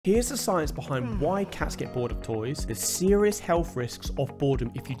Here's the science behind why cats get bored of toys, the serious health risks of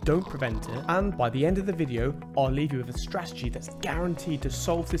boredom if you don't prevent it, and by the end of the video, I'll leave you with a strategy that's guaranteed to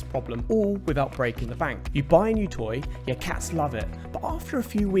solve this problem, all without breaking the bank. You buy a new toy, your cats love it, but after a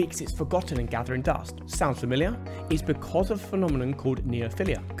few weeks it's forgotten and gathering dust. Sounds familiar? It's because of a phenomenon called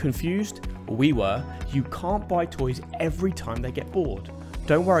neophilia. Confused? We were. You can't buy toys every time they get bored.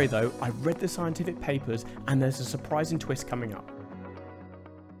 Don't worry though, I've read the scientific papers and there's a surprising twist coming up.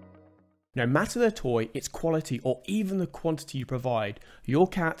 No matter the toy, its quality, or even the quantity you provide, your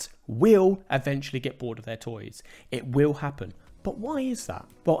cats will eventually get bored of their toys. It will happen. But why is that?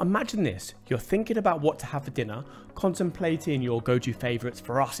 Well, imagine this. You're thinking about what to have for dinner, contemplating your go-to favourites.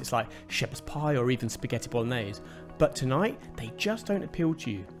 For us, it's like shepherd's pie or even spaghetti bolognese. But tonight, they just don't appeal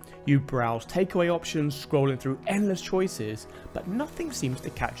to you. You browse takeaway options, scrolling through endless choices, but nothing seems to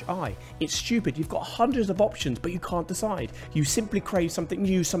catch your eye. It's stupid, you've got hundreds of options, but you can't decide. You simply crave something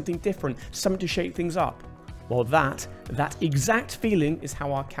new, something different, something to shake things up. Well, that exact feeling is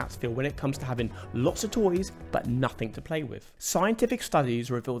how our cats feel when it comes to having lots of toys, but nothing to play with. Scientific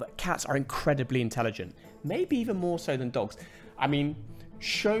studies reveal that cats are incredibly intelligent, maybe even more so than dogs. I mean,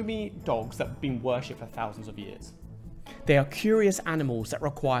 show me dogs that have been worshipped for thousands of years. They are curious animals that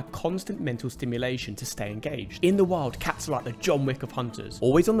require constant mental stimulation to stay engaged. In the wild, cats are like the John Wick of hunters,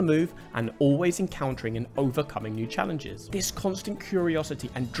 always on the move and always encountering and overcoming new challenges. This constant curiosity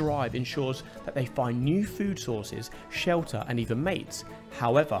and drive ensures that they find new food sources, shelter and even mates.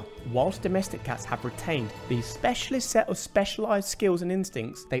 However, whilst domestic cats have retained these specialist set of specialised skills and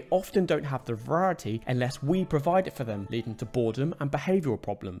instincts, they often don't have the variety unless we provide it for them, leading to boredom and behavioural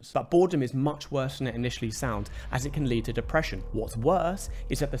problems. But boredom is much worse than it initially sounds, as it can lead to depression. What's worse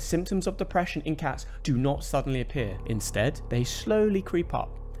is that the symptoms of depression in cats do not suddenly appear. Instead, they slowly creep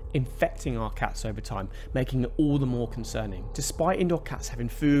up, infecting our cats over time, making it all the more concerning. Despite indoor cats having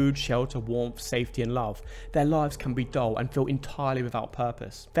food, shelter, warmth, safety and love, their lives can be dull and feel entirely without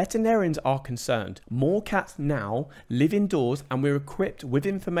purpose. Veterinarians are concerned. More cats now live indoors and we're equipped with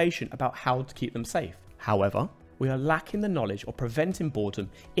information about how to keep them safe. However, we are lacking the knowledge of preventing boredom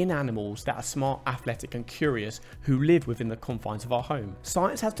in animals that are smart, athletic and curious who live within the confines of our home.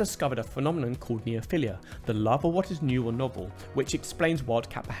 Science has discovered a phenomenon called neophilia, the love of what is new or novel, which explains wild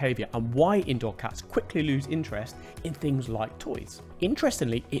cat behaviour and why indoor cats quickly lose interest in things like toys.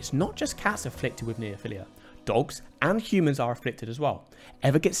 Interestingly, it's not just cats afflicted with neophilia. Dogs and humans are afflicted as well.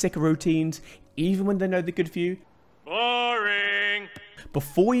 Ever get sick of routines, even when they know they're good for you? Boring!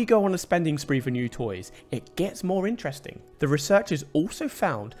 Before you go on a spending spree for new toys, it gets more interesting. The researchers also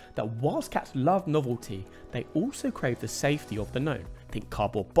found that whilst cats love novelty, they also crave the safety of the known. Think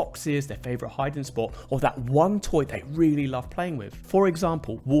cardboard boxes, their favourite hiding spot, or that one toy they really love playing with. For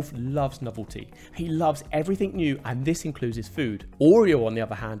example, Wolf loves novelty. He loves everything new and this includes his food. Oreo on the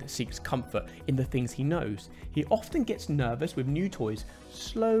other hand seeks comfort in the things he knows. He often gets nervous with new toys,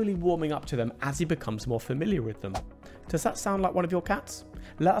 slowly warming up to them as he becomes more familiar with them. Does that sound like one of your cats?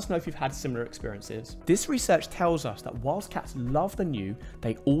 Let us know if you've had similar experiences. This research tells us that whilst cats love the new,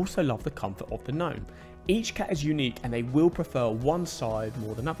 they also love the comfort of the known. Each cat is unique and they will prefer one side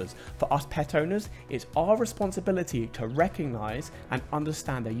more than others. For us pet owners, it's our responsibility to recognise and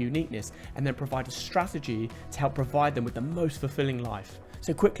understand their uniqueness and then provide a strategy to help provide them with the most fulfilling life.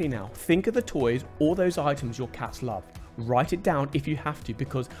 So quickly now, think of the toys or those items your cats love. Write it down if you have to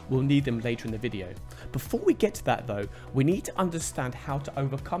because we'll need them later in the video. Before we get to that though, we need to understand how to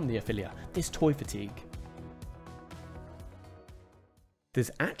overcome neophilia, this toy fatigue.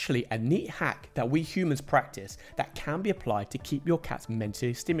 There's actually a neat hack that we humans practice that can be applied to keep your cats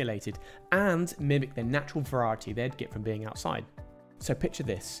mentally stimulated and mimic the natural variety they'd get from being outside. So picture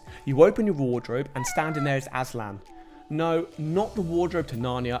this, you open your wardrobe and standing there is Aslan. No, not the wardrobe to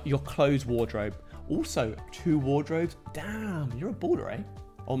Narnia, your clothes wardrobe. Also, 2 wardrobes, damn, you're a baller, eh?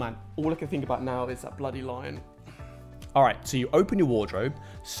 Oh man, all I can think about now is that bloody lion. Alright, so you open your wardrobe,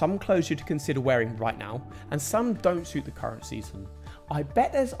 some clothes you'd consider wearing right now, and some don't suit the current season. I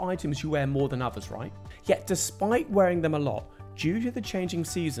bet there's items you wear more than others, right? Yet despite wearing them a lot, due to the changing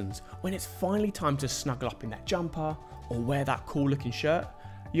seasons, when it's finally time to snuggle up in that jumper, or wear that cool looking shirt,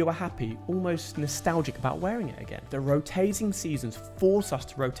 you are happy, almost nostalgic about wearing it again. The rotating seasons force us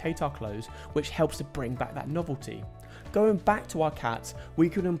to rotate our clothes, which helps to bring back that novelty. Going back to our cats, we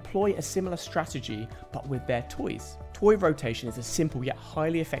could employ a similar strategy, but with their toys. Toy rotation is a simple yet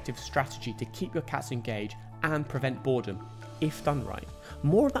highly effective strategy to keep your cats engaged and prevent boredom, if done right.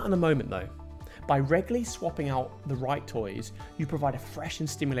 More of that in a moment though. By regularly swapping out the right toys, you provide a fresh and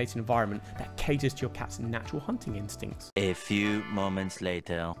stimulating environment that caters to your cat's natural hunting instincts. A few moments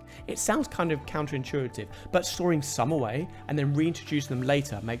later. It sounds kind of counterintuitive, but storing some away and then reintroducing them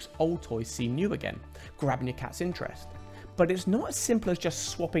later makes old toys seem new again, grabbing your cat's interest. But it's not as simple as just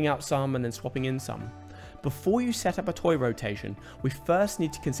swapping out some and then swapping in some. Before you set up a toy rotation, we first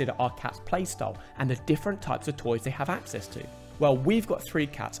need to consider our cat's playstyle and the different types of toys they have access to. Well, we've got 3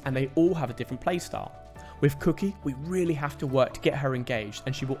 cats and they all have a different playstyle. With Cookie, we really have to work to get her engaged,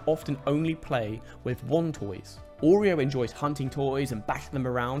 and she will often only play with wand toys. Oreo enjoys hunting toys and bashing them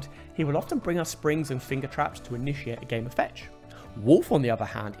around. He will often bring us springs and finger traps to initiate a game of fetch. Wolf, on the other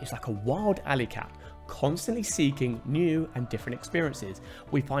hand, is like a wild alley cat, constantly seeking new and different experiences.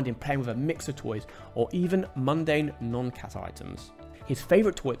 We find him playing with a mix of toys or even mundane non-cat items. His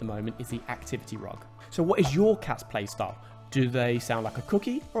favourite toy at the moment is the activity rug. So what is your cat's playstyle? Do they sound like a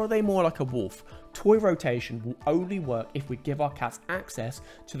Cookie or are they more like a Wolf? Toy rotation will only work if we give our cats access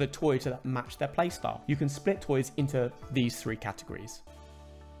to the toys that match their playstyle. You can split toys into these 3 categories.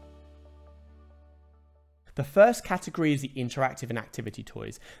 The first category is the interactive and activity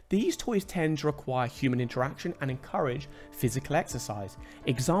toys. These toys tend to require human interaction and encourage physical exercise.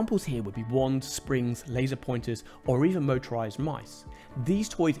 Examples here would be wands, springs, laser pointers, or even motorized mice. These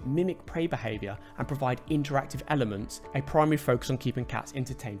toys mimic prey behavior and provide interactive elements, a primary focus on keeping cats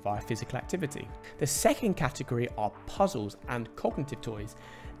entertained via physical activity. The second category are puzzles and cognitive toys.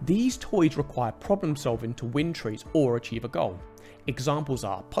 These toys require problem solving to win treats or achieve a goal. Examples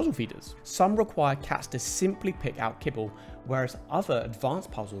are puzzle feeders. Some require cats to simply pick out kibble, whereas other advanced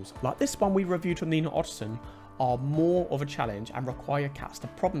puzzles, like this one we reviewed from Nina Otterson, are more of a challenge and require cats to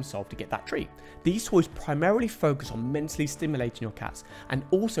problem solve to get that treat. These toys primarily focus on mentally stimulating your cats and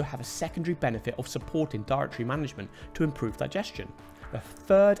also have a secondary benefit of supporting dietary management to improve digestion. The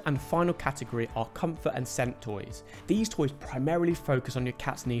third and final category are comfort and scent toys. These toys primarily focus on your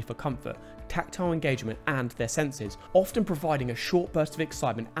cat's need for comfort, tactile engagement and their senses, often providing a short burst of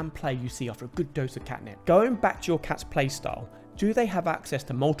excitement and play you see after a good dose of catnip. Going back to your cat's playstyle, do they have access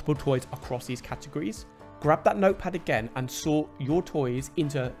to multiple toys across these categories? Grab that notepad again and sort your toys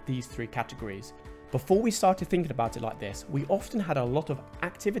into these 3 categories. Before we started thinking about it like this, we often had a lot of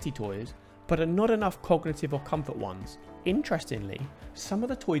activity toys, but not enough cognitive or comfort ones. Interestingly, some of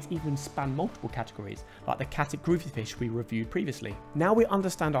the toys even span multiple categories, like the cat at Groovy Fish we reviewed previously. Now we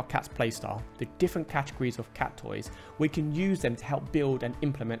understand our cat's playstyle, the different categories of cat toys, we can use them to help build and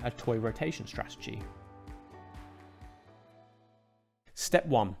implement a toy rotation strategy. Step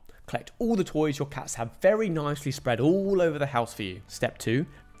 1. Collect all the toys your cats have very nicely spread all over the house for you. Step 2.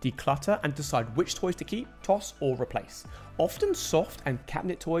 Declutter and decide which toys to keep, toss or replace. Often soft and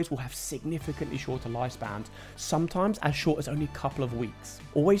catnip toys will have significantly shorter lifespans, sometimes as short as only a couple of weeks.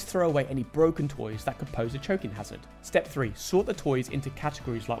 Always throw away any broken toys that could pose a choking hazard. Step 3. Sort the toys into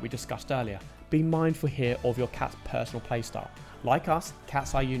categories like we discussed earlier. Be mindful here of your cat's personal playstyle. Like us,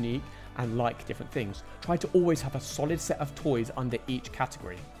 cats are unique and like different things. Try to always have a solid set of toys under each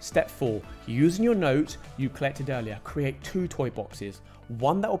category. Step 4. Using your notes you collected earlier, create 2 toy boxes,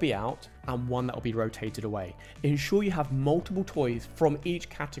 one that will be out and one that will be rotated away. Ensure you have multiple toys from each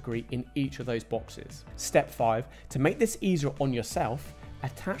category in each of those boxes. Step 5. To make this easier on yourself,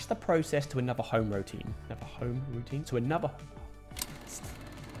 attach the process to another home routine. Another home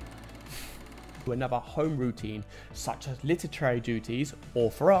routine such as litter tray duties,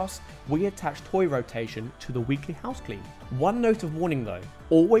 or for us, we attach toy rotation to the weekly house clean. One note of warning though,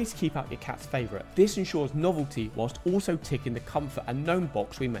 always keep out your cat's favourite. This ensures novelty whilst also ticking the comfort and known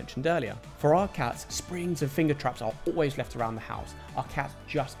box we mentioned earlier. For our cats, springs and finger traps are always left around the house. Our cats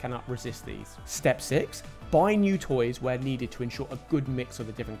just cannot resist these. Step 6. Buy new toys where needed to ensure a good mix of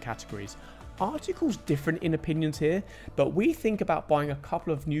the different categories. Articles different in opinions here, but we think about buying a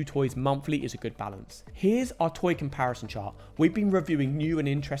couple of new toys monthly is a good balance. Here's our toy comparison chart. We've been reviewing new and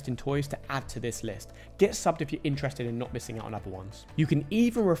interesting toys to add to this list. Get subbed if you're interested in not missing out on other ones. You can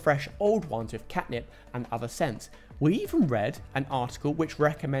even refresh old ones with catnip and other scents. We even read an article which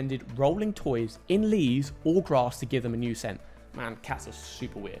recommended rolling toys in leaves or grass to give them a new scent. Man, cats are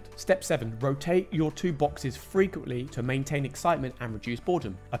super weird. Step 7. Rotate your 2 boxes frequently to maintain excitement and reduce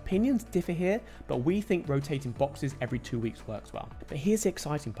boredom. Opinions differ here, but we think rotating boxes every 2 weeks works well. But here's the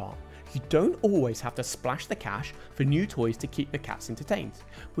exciting part. You don't always have to splash the cash for new toys to keep the cats entertained.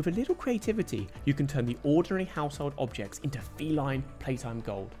 With a little creativity, you can turn the ordinary household objects into feline playtime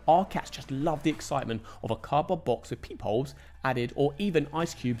gold. Our cats just love the excitement of a cardboard box with peepholes added, or even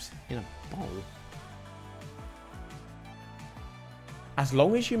ice cubes in a bowl. As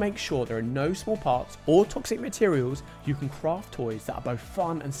long as you make sure there are no small parts or toxic materials, you can craft toys that are both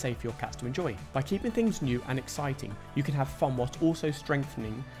fun and safe for your cats to enjoy. By keeping things new and exciting, you can have fun whilst also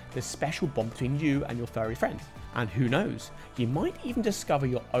strengthening the special bond between you and your furry friends. And who knows, you might even discover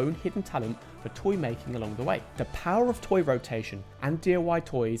your own hidden talent for toy making along the way. The power of toy rotation and DIY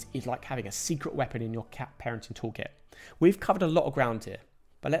toys is like having a secret weapon in your cat parenting toolkit. We've covered a lot of ground here,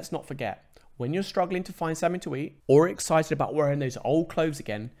 but let's not forget, when you're struggling to find something to eat or excited about wearing those old clothes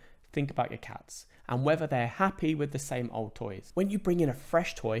again, think about your cats and whether they're happy with the same old toys. When you bring in a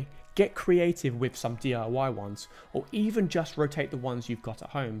fresh toy, get creative with some DIY ones, or even just rotate the ones you've got at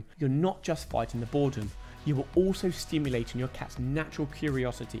home. You're not just fighting the boredom, you are also stimulating your cat's natural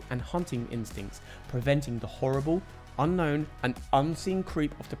curiosity and hunting instincts, preventing the horrible, unknown and unseen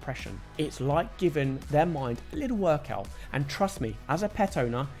creep of depression. It's like giving their mind a little workout, and trust me, as a pet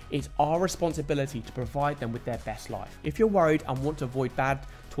owner, it's our responsibility to provide them with their best life. If you're worried and want to avoid bad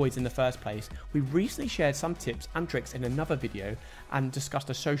toys in the first place, we recently shared some tips and tricks in another video and discussed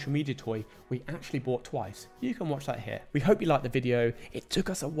a social media toy we actually bought twice. You can watch that here. We hope you liked the video. It took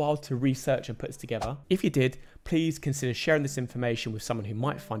us a while to research and put this together. If you did, please consider sharing this information with someone who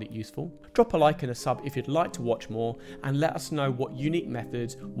might find it useful. Drop a like and a sub if you'd like to watch more, and let us know what unique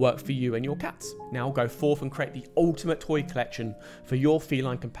methods work for you and your cats. Now go forth and create the ultimate toy collection for your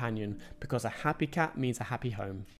feline companion, because a happy cat means a happy home.